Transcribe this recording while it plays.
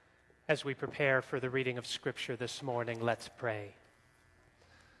As we prepare for the reading of Scripture this morning, let's pray.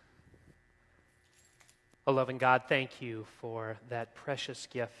 O loving God, thank you for that precious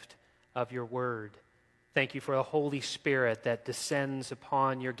gift of your word. Thank you for the Holy Spirit that descends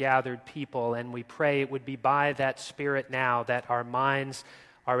upon your gathered people, and we pray it would be by that Spirit now that our minds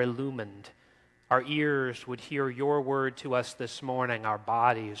are illumined, our ears would hear your word to us this morning, our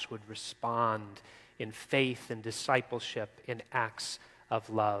bodies would respond in faith and discipleship, in acts of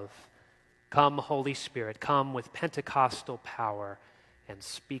love. Come, Holy Spirit, come with Pentecostal power and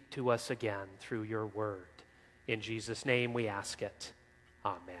speak to us again through your word. In Jesus' name we ask it.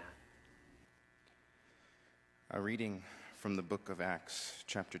 Amen. A reading from the book of Acts,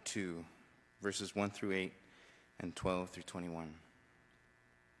 chapter 2, verses 1 through 8 and 12 through 21.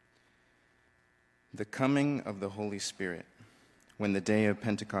 The coming of the Holy Spirit. When the day of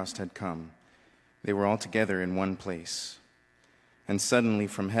Pentecost had come, they were all together in one place. And suddenly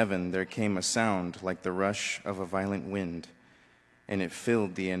from heaven there came a sound like the rush of a violent wind, and it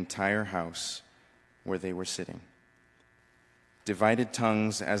filled the entire house where they were sitting. Divided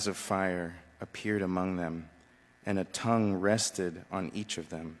tongues as of fire appeared among them, and a tongue rested on each of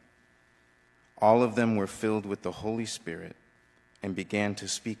them. All of them were filled with the Holy Spirit and began to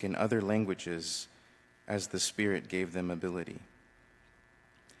speak in other languages as the Spirit gave them ability.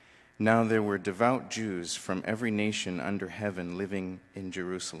 Now there were devout Jews from every nation under heaven living in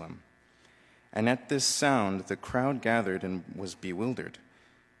Jerusalem. And at this sound the crowd gathered and was bewildered,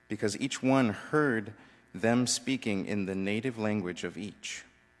 because each one heard them speaking in the native language of each.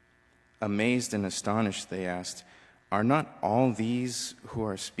 Amazed and astonished, they asked, "Are not all these who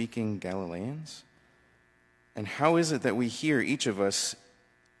are speaking Galileans? And how is it that we hear each of us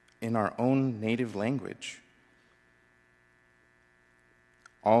in our own native language?"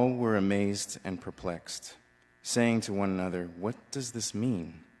 All were amazed and perplexed, saying to one another, "What does this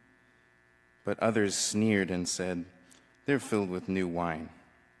mean?" But others sneered and said, "They're filled with new wine."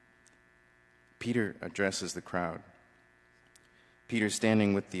 Peter addresses the crowd. Peter,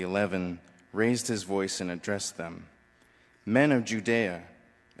 standing with the 11, raised his voice and addressed them. "Men of Judea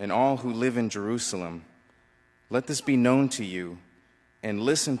and all who live in Jerusalem, let this be known to you, and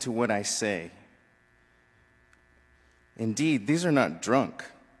listen to what I say. Indeed, these are not drunk.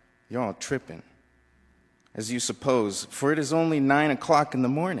 You're all tripping, as you suppose, for it is only 9 o'clock in the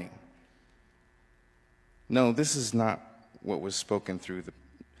morning. No, this is not what was spoken through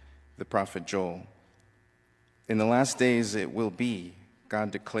the prophet Joel. In the last days it will be,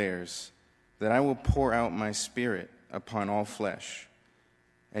 God declares, that I will pour out my Spirit upon all flesh,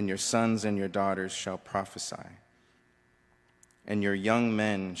 and your sons and your daughters shall prophesy, and your young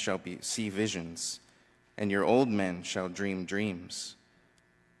men shall see visions, and your old men shall dream dreams.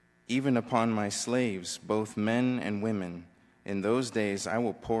 Even upon my slaves, both men and women, in those days I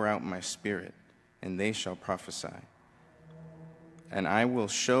will pour out my Spirit, and they shall prophesy. And I will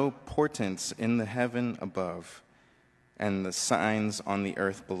show portents in the heaven above, and the signs on the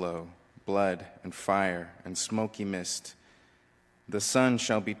earth below, blood and fire and smoky mist. The sun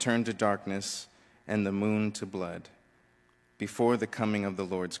shall be turned to darkness, and the moon to blood, before the coming of the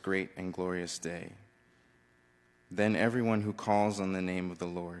Lord's great and glorious day. Then everyone who calls on the name of the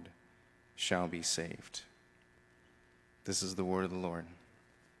Lord shall be saved." This is the word of the Lord.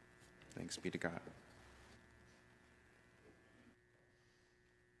 Thanks be to God.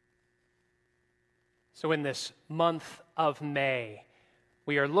 So in this month of May,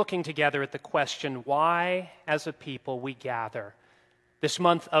 we are looking together at the question, why as a people we gather. This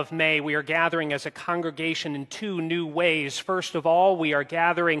month of May, we are gathering as a congregation in two new ways. First of all, we are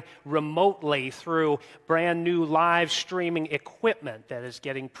gathering remotely through brand new live streaming equipment that is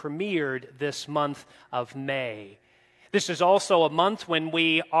getting premiered this month of May. This is also a month when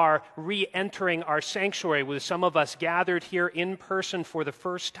we are re-entering our sanctuary, with some of us gathered here in person for the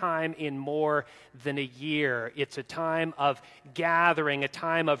first time in more than a year. It's a time of gathering, a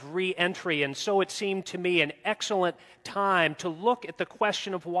time of re-entry, and so it seemed to me an excellent time to look at the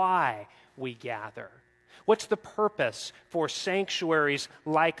question of why we gather. What's the purpose for sanctuaries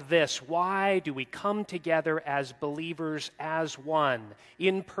like this? Why do we come together as believers, as one,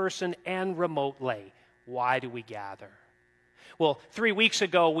 in person and remotely? Why do we gather? Well, 3 weeks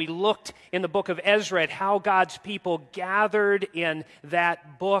ago, we looked in the book of Ezra at how God's people gathered in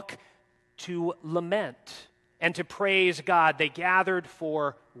that book to lament and to praise God. They gathered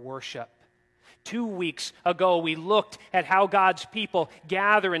for worship. 2 weeks ago, we looked at how God's people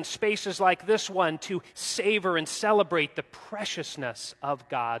gather in spaces like this one to savor and celebrate the preciousness of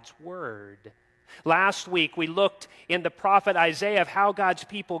God's Word. Last week, we looked in the prophet Isaiah of how God's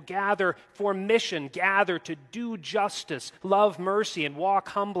people gather for mission, gather to do justice, love mercy, and walk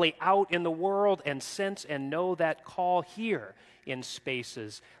humbly out in the world and sense and know that call here in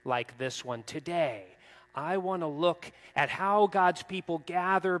spaces like this one. Today, I want to look at how God's people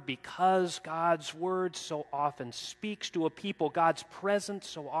gather because God's word so often speaks to a people. God's presence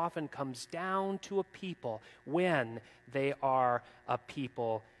so often comes down to a people when they are a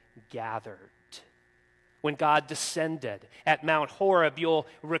people gathered. When God descended at Mount Horeb, you'll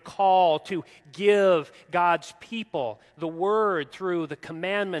recall, to give God's people the word through the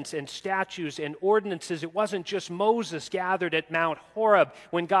commandments and statutes and ordinances. It wasn't just Moses gathered at Mount Horeb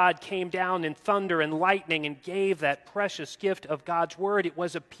when God came down in thunder and lightning and gave that precious gift of God's word. It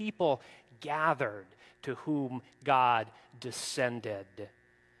was a people gathered to whom God descended.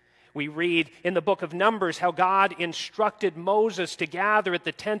 We read in the book of Numbers how God instructed Moses to gather at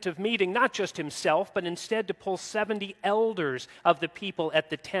the tent of meeting, not just himself, but instead to pull 70 elders of the people at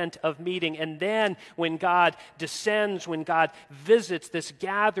the tent of meeting. And then when God descends, when God visits this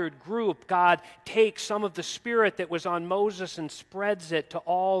gathered group, God takes some of the Spirit that was on Moses and spreads it to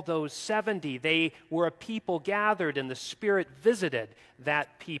all those 70. They were a people gathered, and the Spirit visited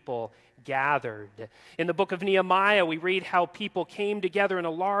that people gathered. In the book of Nehemiah, we read how people came together in a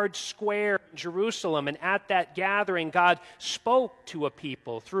large square in Jerusalem, and at that gathering, God spoke to a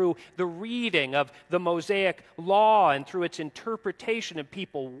people through the reading of the Mosaic law and through its interpretation, and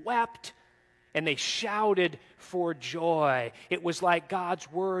people wept and they shouted for joy. It was like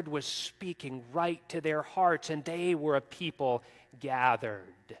God's word was speaking right to their hearts, and they were a people gathered.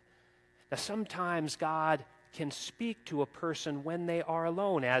 Now, sometimes God can speak to a person when they are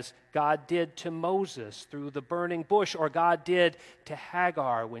alone, as God did to Moses through the burning bush, or God did to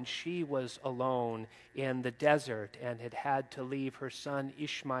Hagar when she was alone in the desert and had to leave her son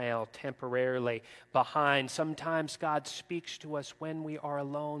Ishmael temporarily behind. Sometimes God speaks to us when we are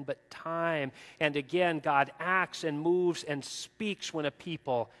alone, but time and again God acts and moves and speaks when a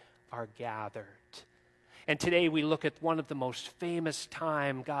people are gathered. And today we look at one of the most famous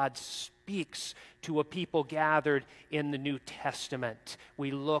time God speaks to a people gathered in the New Testament.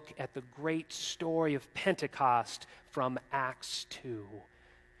 We look at the great story of Pentecost from Acts 2.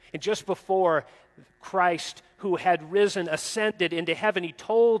 And just before Christ, who had risen, ascended into heaven, he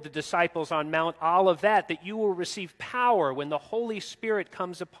told the disciples on Mount Olivet that you will receive power when the Holy Spirit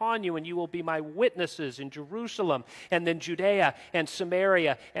comes upon you, and you will be my witnesses in Jerusalem, and then Judea and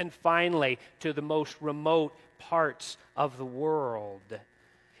Samaria, and finally to the most remote parts of the world.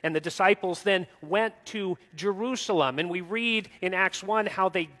 And the disciples then went to Jerusalem. And we read in Acts 1 how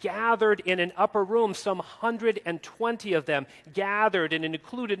they gathered in an upper room. Some 120 of them gathered, and it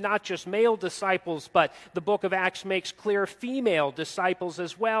included not just male disciples, but the book of Acts makes clear female disciples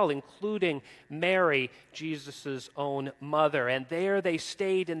as well, including Mary, Jesus' own mother. And there they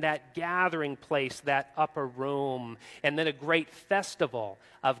stayed in that gathering place, that upper room. And then a great festival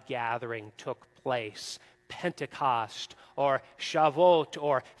of gathering took place. Pentecost, or Shavuot,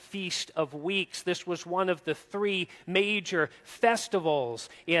 or Feast of Weeks. This was one of the three major festivals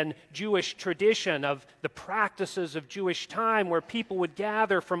in Jewish tradition, of the practices of Jewish time, where people would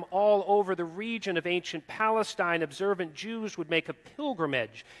gather from all over the region of ancient Palestine. Observant Jews would make a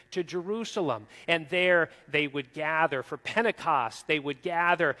pilgrimage to Jerusalem, and there they would gather. For Pentecost, they would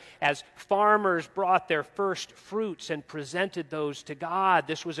gather as farmers brought their first fruits and presented those to God.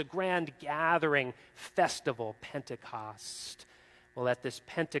 This was a grand gathering festival, Pentecost. Well, at this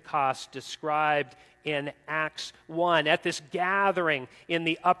Pentecost described in Acts 1, at this gathering in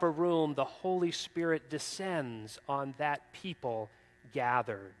the upper room, the Holy Spirit descends on that people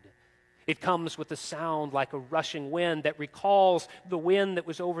gathered. It comes with a sound like a rushing wind that recalls the wind that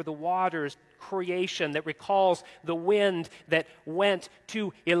was over the waters, creation, that recalls the wind that went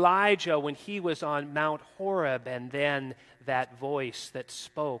to Elijah when he was on Mount Horeb, and then that voice that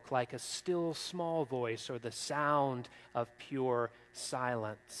spoke like a still small voice, or the sound of pure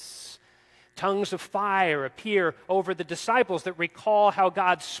silence. Tongues of fire appear over the disciples that recall how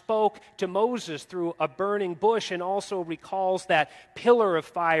God spoke to Moses through a burning bush, and also recalls that pillar of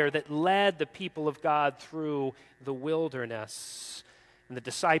fire that led the people of God through the wilderness. And the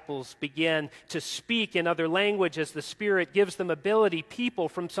disciples begin to speak in other languages. The Spirit gives them ability. People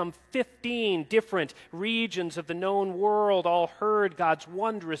from some 15 different regions of the known world all heard God's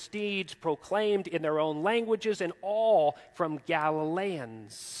wondrous deeds proclaimed in their own languages, and all from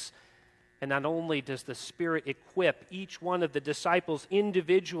Galileans. And not only does the Spirit equip each one of the disciples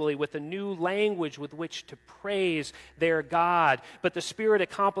individually with a new language with which to praise their God, but the Spirit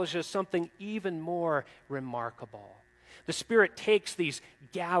accomplishes something even more remarkable. The Spirit takes these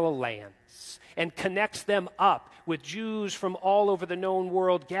Galileans and connects them up with Jews from all over the known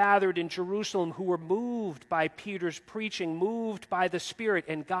world gathered in Jerusalem who were moved by Peter's preaching, moved by the Spirit,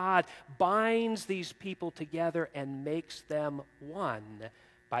 and God binds these people together and makes them one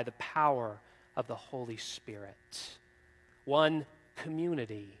by the power of the Holy Spirit. One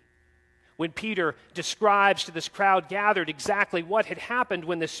community. When Peter describes to this crowd gathered exactly what had happened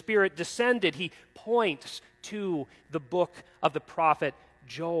when the Spirit descended, he points to the book of the prophet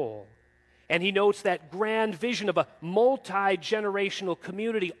Joel. And he notes that grand vision of a multi-generational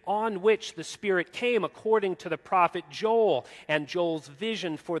community on which the Spirit came, according to the prophet Joel and Joel's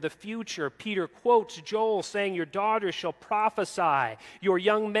vision for the future. Peter quotes Joel saying, "Your daughters shall prophesy, your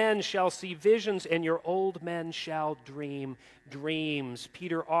young men shall see visions, and your old men shall dream dreams."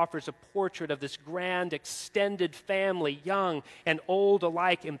 Peter offers a portrait of this grand extended family, young and old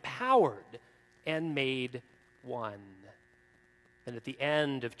alike, empowered and made one. And at the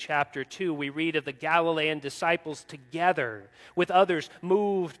end of chapter 2, we read of the Galilean disciples together with others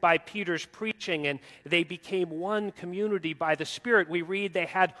moved by Peter's preaching, and they became one community by the Spirit. We read they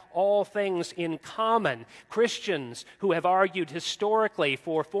had all things in common. Christians who have argued historically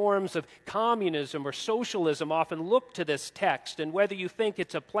for forms of communism or socialism often look to this text, and whether you think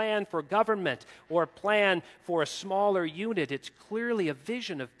it's a plan for government or a plan for a smaller unit, it's clearly a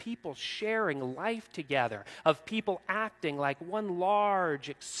vision of people sharing life together, of people acting like one large,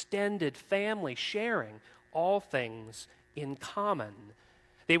 extended family, sharing all things in common.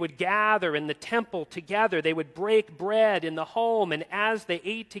 They would gather in the temple together. They would break bread in the home, and as they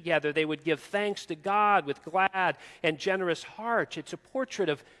ate together, they would give thanks to God with glad and generous hearts. It's a portrait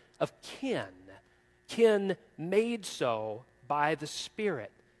of kin made so by the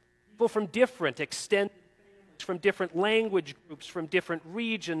Spirit. People from different extended families, from different language groups, from different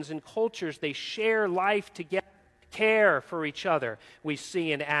regions and cultures, they share life together. Care for each other, we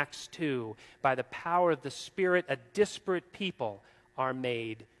see in Acts 2. By the power of the Spirit, a disparate people are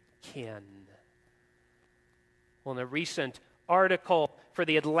made kin. Well, in a recent article for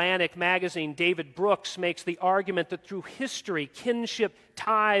the Atlantic magazine, David Brooks makes the argument that through history, kinship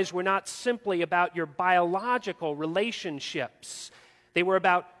ties were not simply about your biological relationships. They were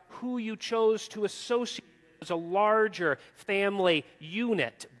about who you chose to associate with as a larger family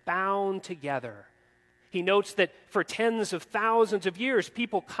unit bound together. He notes that for tens of thousands of years,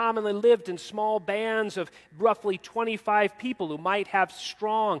 people commonly lived in small bands of roughly 25 people who might have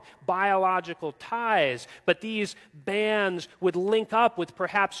strong biological ties, but these bands would link up with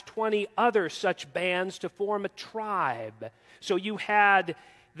perhaps 20 other such bands to form a tribe. So you had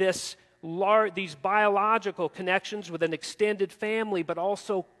these biological connections with an extended family, but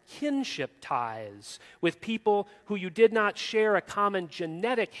also kinship ties with people who you did not share a common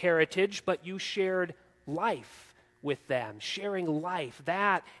genetic heritage, but you shared life with them. Sharing life,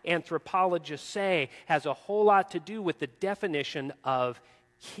 that, anthropologists say, has a whole lot to do with the definition of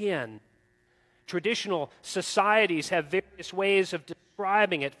kin. Traditional societies have various ways of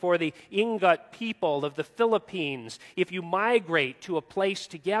describing it. For the Ingut people of the Philippines, if you migrate to a place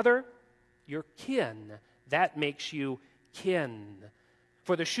together, you're kin. That makes you kin.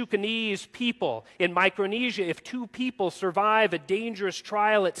 For the Shukanese people in Micronesia, if two people survive a dangerous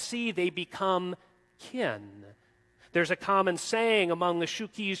trial at sea, they become kin. There's a common saying among the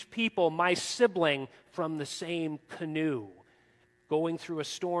Shukese people, "My sibling from the same canoe." Going through a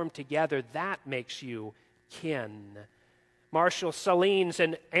storm together, that makes you kin. Marshall Salines,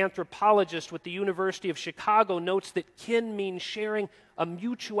 an anthropologist with the University of Chicago, notes that kin means sharing a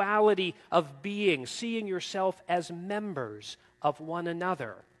mutuality of being, seeing yourself as members of one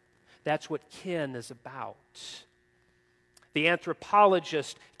another. That's what kin is about. The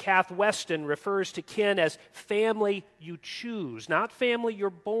anthropologist Kath Weston refers to kin as family you choose, not family you're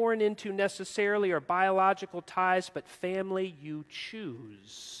born into necessarily or biological ties, but family you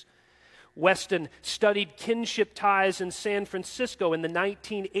choose. Weston studied kinship ties in San Francisco in the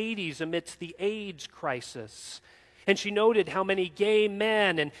 1980s amidst the AIDS crisis. And she noted how many gay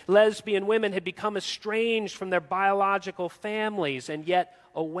men and lesbian women had become estranged from their biological families, and yet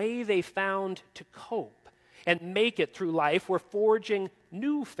a way they found to cope and make it through life were forging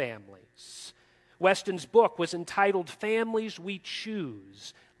new families. Weston's book was entitled Families We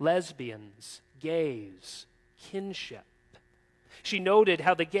Choose: Lesbians, Gays, Kinship. She noted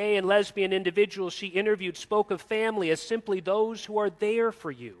how the gay and lesbian individuals she interviewed spoke of family as simply those who are there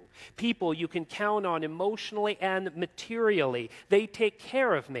for you, people you can count on emotionally and materially. "They take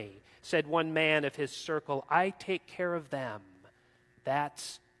care of me," said one man of his circle. "I take care of them."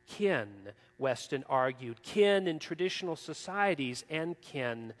 That's kin, Weston argued. Kin in traditional societies and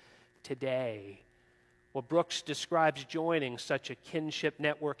kin today. Well, Brooks describes joining such a kinship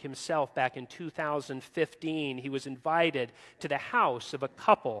network himself back in 2015. He was invited to the house of a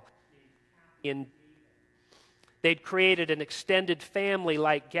couple in They'd created an extended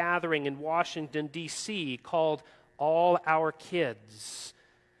family-like gathering in Washington, D.C. called All Our Kids.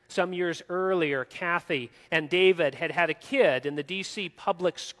 Some years earlier, Kathy and David had had a kid in the D.C.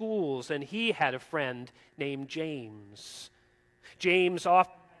 public schools, and he had a friend named James. James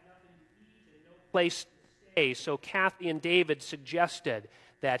often had nothing to eat and no place to stay, so Kathy and David suggested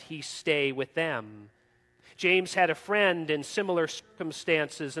that he stay with them. James had a friend in similar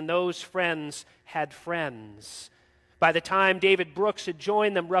circumstances, and those friends had friends. By the time David Brooks had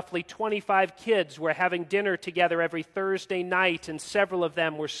joined them, roughly 25 kids were having dinner together every Thursday night, and several of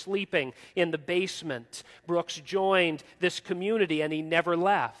them were sleeping in the basement. Brooks joined this community, and he never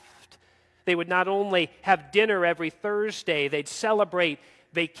left. They would not only have dinner every Thursday, they'd celebrate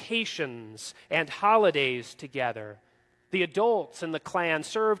vacations and holidays together. The adults in the clan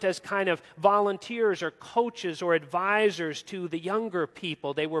served as kind of volunteers or coaches or advisors to the younger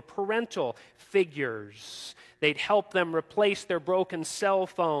people. They were parental figures. They'd help them replace their broken cell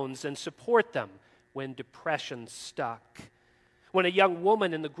phones and support them when depression stuck. When a young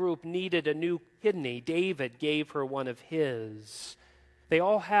woman in the group needed a new kidney, David gave her one of his. They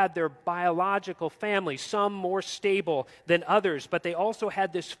all had their biological families, some more stable than others, but they also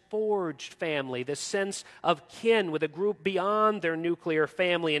had this forged family, this sense of kin with a group beyond their nuclear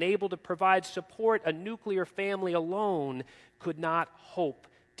family and able to provide support a nuclear family alone could not hope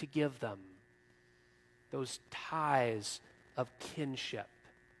to give them. Those ties of kinship.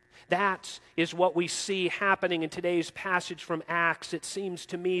 That is what we see happening in today's passage from Acts. It seems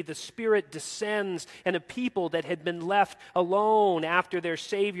to me the Spirit descends, and a people that had been left alone after their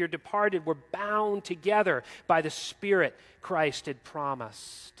Savior departed were bound together by the Spirit Christ had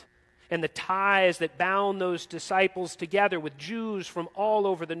promised. And the ties that bound those disciples together with Jews from all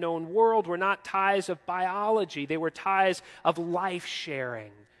over the known world were not ties of biology. They were ties of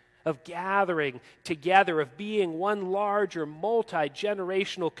life-sharing, of gathering together, of being one larger,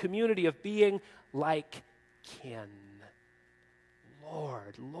 multi-generational community, of being like kin.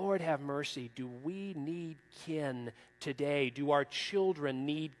 Lord have mercy. Do we need kin today? Do our children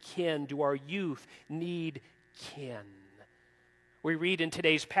need kin? Do our youth need kin? We read in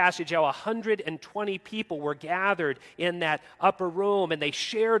today's passage how 120 people were gathered in that upper room, and they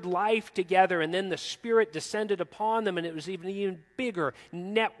shared life together, and then the Spirit descended upon them, and it was an even bigger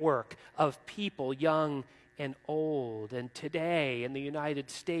network of people, young and old. And today in the United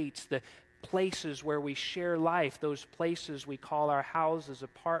States, the places where we share life, those places we call our houses,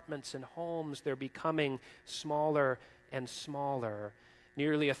 apartments, and homes, they're becoming smaller and smaller.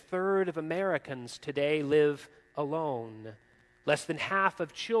 Nearly a third of Americans today live alone. Less than half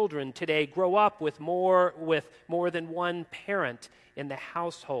of children today grow up with more than one parent in the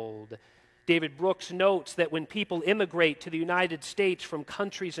household. David Brooks notes that when people immigrate to the United States from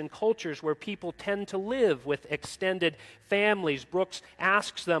countries and cultures where people tend to live with extended families, Brooks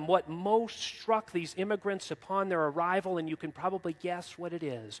asks them what most struck these immigrants upon their arrival, and you can probably guess what it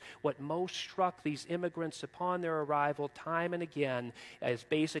is. What most struck these immigrants upon their arrival time and again is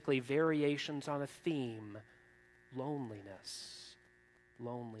basically variations on a theme: loneliness.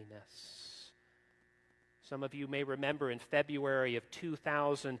 Some of you may remember in February of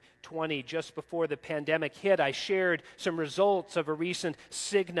 2020, just before the pandemic hit, I shared some results of a recent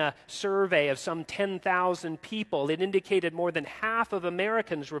Cigna survey of some 10,000 people. It indicated more than half of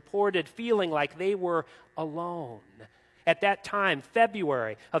Americans reported feeling like they were alone. At that time,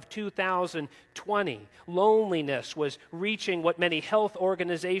 February of 2020, loneliness was reaching what many health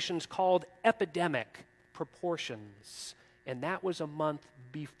organizations called epidemic proportions. And that was a month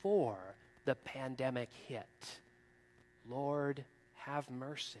before the pandemic hit. Lord, have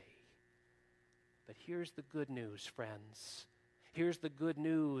mercy. But here's the good news, friends. Here's the good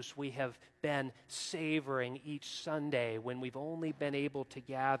news we have been savoring each Sunday when we've only been able to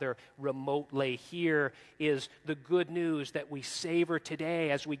gather remotely. Here is the good news that we savor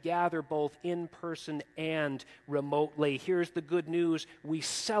today as we gather both in person and remotely. Here's the good news we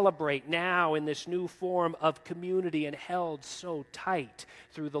celebrate now in this new form of community and held so tight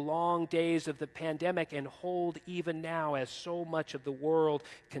through the long days of the pandemic and hold even now as so much of the world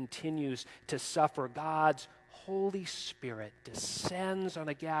continues to suffer. God's Holy Spirit descends on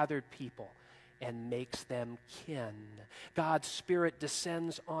a gathered people and makes them kin. God's Spirit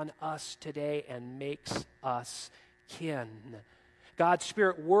descends on us today and makes us kin. God's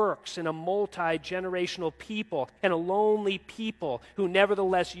Spirit works in a multi-generational people and a lonely people who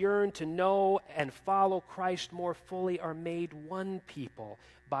nevertheless yearn to know and follow Christ more fully are made one people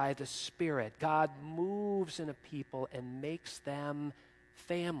by the Spirit. God moves in a people and makes them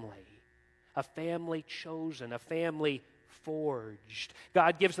family, a family chosen, a family forged.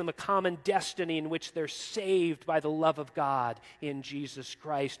 God gives them a common destiny in which they're saved by the love of God in Jesus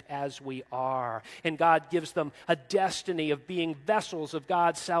Christ as we are. And God gives them a destiny of being vessels of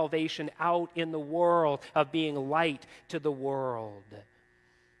God's salvation out in the world, of being light to the world.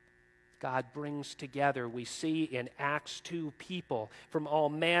 God brings together, we see in Acts 2, people from all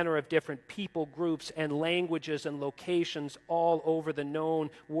manner of different people groups and languages and locations all over the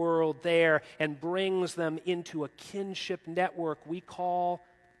known world there, and brings them into a kinship network we call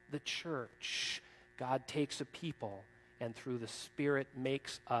the church. God takes a people and through the Spirit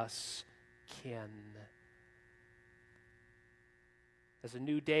makes us kin. As a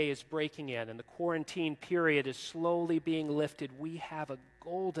new day is breaking in and the quarantine period is slowly being lifted, we have a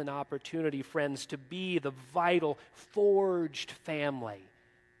golden opportunity, friends, to be the vital, forged family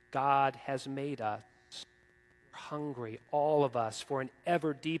God has made us. We're hungry, all of us, for an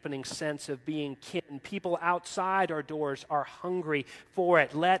ever-deepening sense of being kin. People outside our doors are hungry for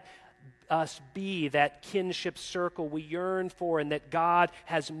it. Let us be that kinship circle we yearn for and that God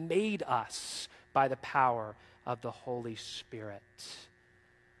has made us by the power of the Holy Spirit.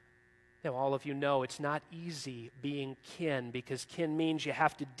 Now, all of you know it's not easy being kin, because kin means you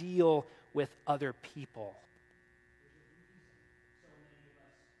have to deal with other people.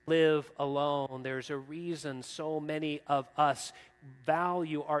 Live alone. There's a reason so many of us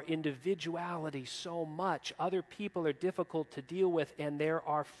value our individuality so much. Other people are difficult to deal with, and there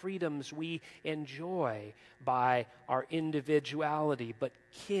are freedoms we enjoy by our individuality. But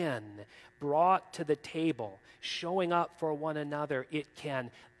kin, brought to the table, showing up for one another, it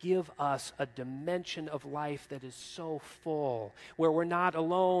can give us a dimension of life that is so full, where we're not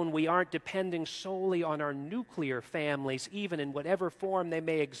alone, we aren't depending solely on our nuclear families, even in whatever form they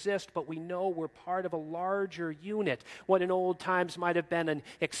may exist, but we know we're part of a larger unit, what in old times might have been an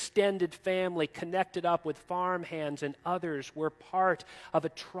extended family connected up with farm hands and others. We're part of a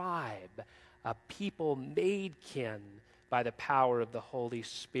tribe, a people made kin by the power of the Holy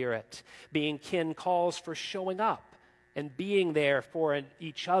Spirit. Being kin calls for showing up and being there for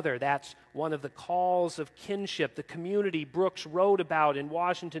each other. That's one of the calls of kinship. The community Brooks wrote about in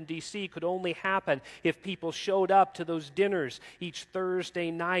Washington, D.C. could only happen if people showed up to those dinners each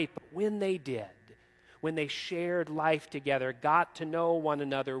Thursday night. But when they did, when they shared life together, got to know one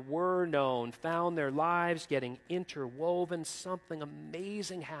another, were known, found their lives getting interwoven, something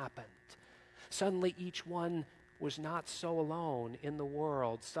amazing happened. Suddenly each one was not so alone in the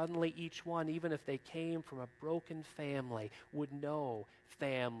world. Suddenly each one, even if they came from a broken family, would know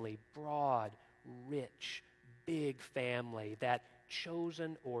family, broad, rich, big family, that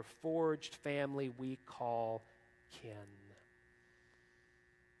chosen or forged family we call kin.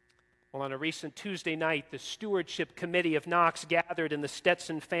 Well, on a recent Tuesday night, the stewardship committee of Knox gathered in the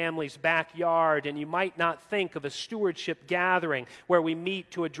Stetson family's backyard, and you might not think of a stewardship gathering where we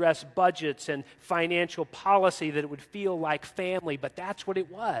meet to address budgets and financial policy that it would feel like family, but that's what it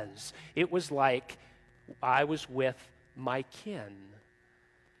was. It was like I was with my kin.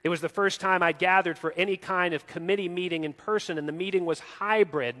 It was the first time I'd gathered for any kind of committee meeting in person, and the meeting was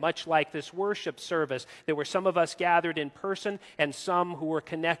hybrid, much like this worship service. There were some of us gathered in person and some who were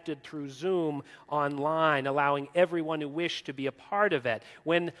connected through Zoom online, allowing everyone who wished to be a part of it.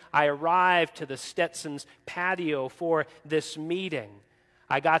 When I arrived to the Stetson's patio for this meeting,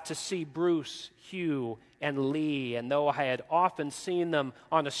 I got to see Bruce, Hugh, and Lee, and though I had often seen them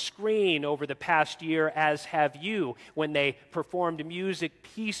on a screen over the past year, as have you, when they performed music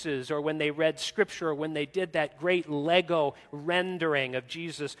pieces or when they read scripture or when they did that great Lego rendering of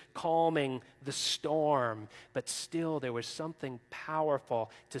Jesus calming the storm, but still there was something powerful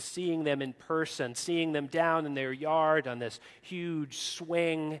to seeing them in person, seeing them down in their yard on this huge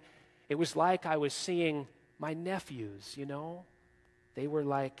swing. It was like I was seeing my nephews, you know? They were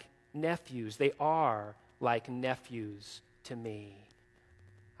like nephews. They are like nephews to me.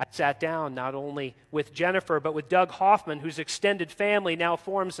 I sat down not only with Jennifer, but with Doug Hoffman, whose extended family now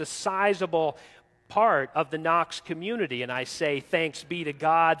forms a sizable part of the Knox community, and I say thanks be to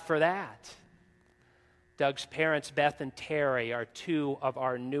God for that. Doug's parents, Beth and Terry, are two of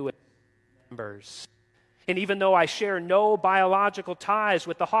our newest members. And even though I share no biological ties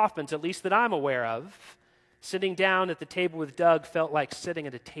with the Hoffmans, at least that I'm aware of, sitting down at the table with Doug felt like sitting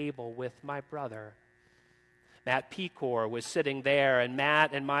at a table with my brother. Matt Pecor was sitting there, and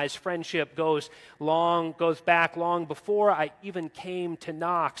Matt and my friendship goes back long before I even came to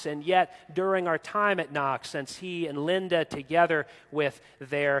Knox. And yet, during our time at Knox, since he and Linda, together with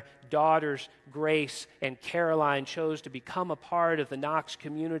their daughters Grace and Caroline, chose to become a part of the Knox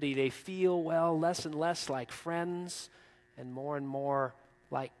community, they feel, well, less and less like friends and more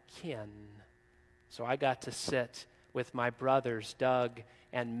like kin. So I got to sit with my brothers, Doug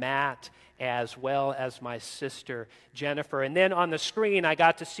and Matt, as well as my sister, Jennifer. And then on the screen, I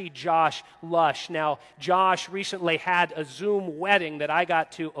got to see Josh Lush. Now, Josh recently had a Zoom wedding that I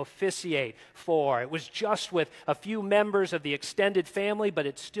got to officiate for. It was just with a few members of the extended family, but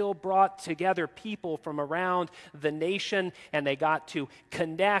it still brought together people from around the nation, and they got to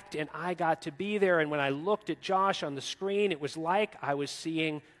connect, and I got to be there. And when I looked at Josh on the screen, it was like I was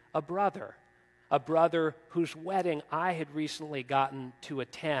seeing a brother whose wedding I had recently gotten to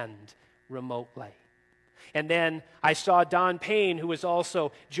attend remotely. And then I saw Don Payne, who was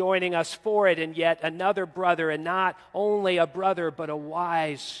also joining us for it, and yet another brother, and not only a brother, but a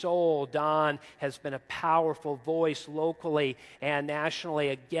wise soul. Don has been a powerful voice locally and nationally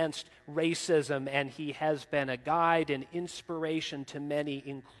against racism, and he has been a guide and inspiration to many,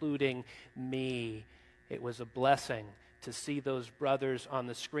 including me. It was a blessing to see those brothers on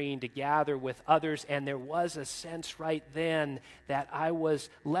the screen, to gather with others, and there was a sense right then that I was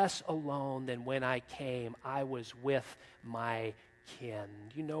less alone than when I came. I was with my kin.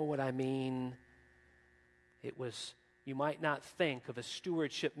 You know what I mean? It was, you might not think of a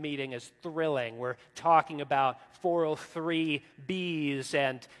stewardship meeting as thrilling. We're talking about 403Bs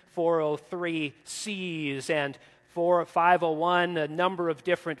and 403Cs and 501, a number of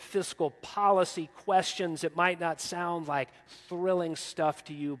different fiscal policy questions. It might not sound like thrilling stuff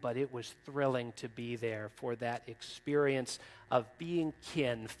to you, but it was thrilling to be there for that experience of being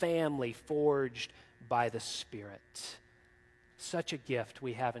kin, family forged by the Spirit. Such a gift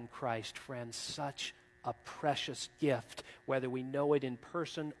we have in Christ, friends, such a precious gift, whether we know it in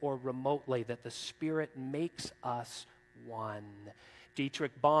person or remotely, that the Spirit makes us one.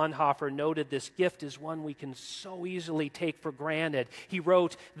 Dietrich Bonhoeffer noted this gift is one we can so easily take for granted. He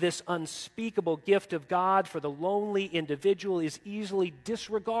wrote, "This unspeakable gift of God for the lonely individual is easily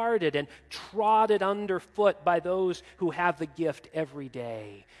disregarded and trodden underfoot by those who have the gift every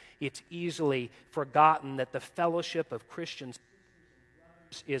day. It's easily forgotten that the fellowship of Christians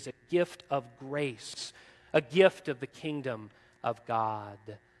is a gift of grace, a gift of the kingdom of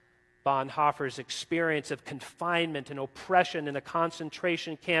God." Bonhoeffer's experience of confinement and oppression in a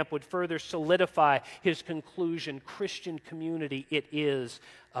concentration camp would further solidify his conclusion: Christian community, it is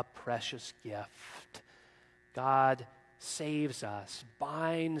a precious gift. God saves us,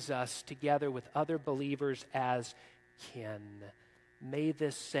 binds us together with other believers as kin. May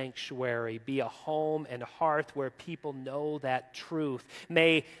this sanctuary be a home and hearth where people know that truth.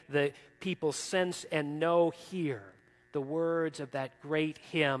 May the people sense and know here the words of that great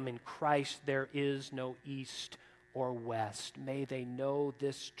hymn, "In Christ there is no east or west." May they know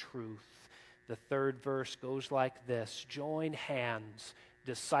this truth. The third verse goes like this: "Join hands,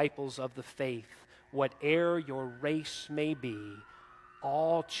 disciples of the faith, whate'er your race may be.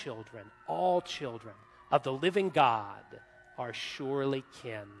 All children of the living God are surely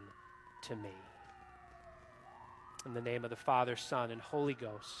kin to me." In the name of the Father, Son, and Holy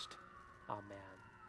Ghost, amen.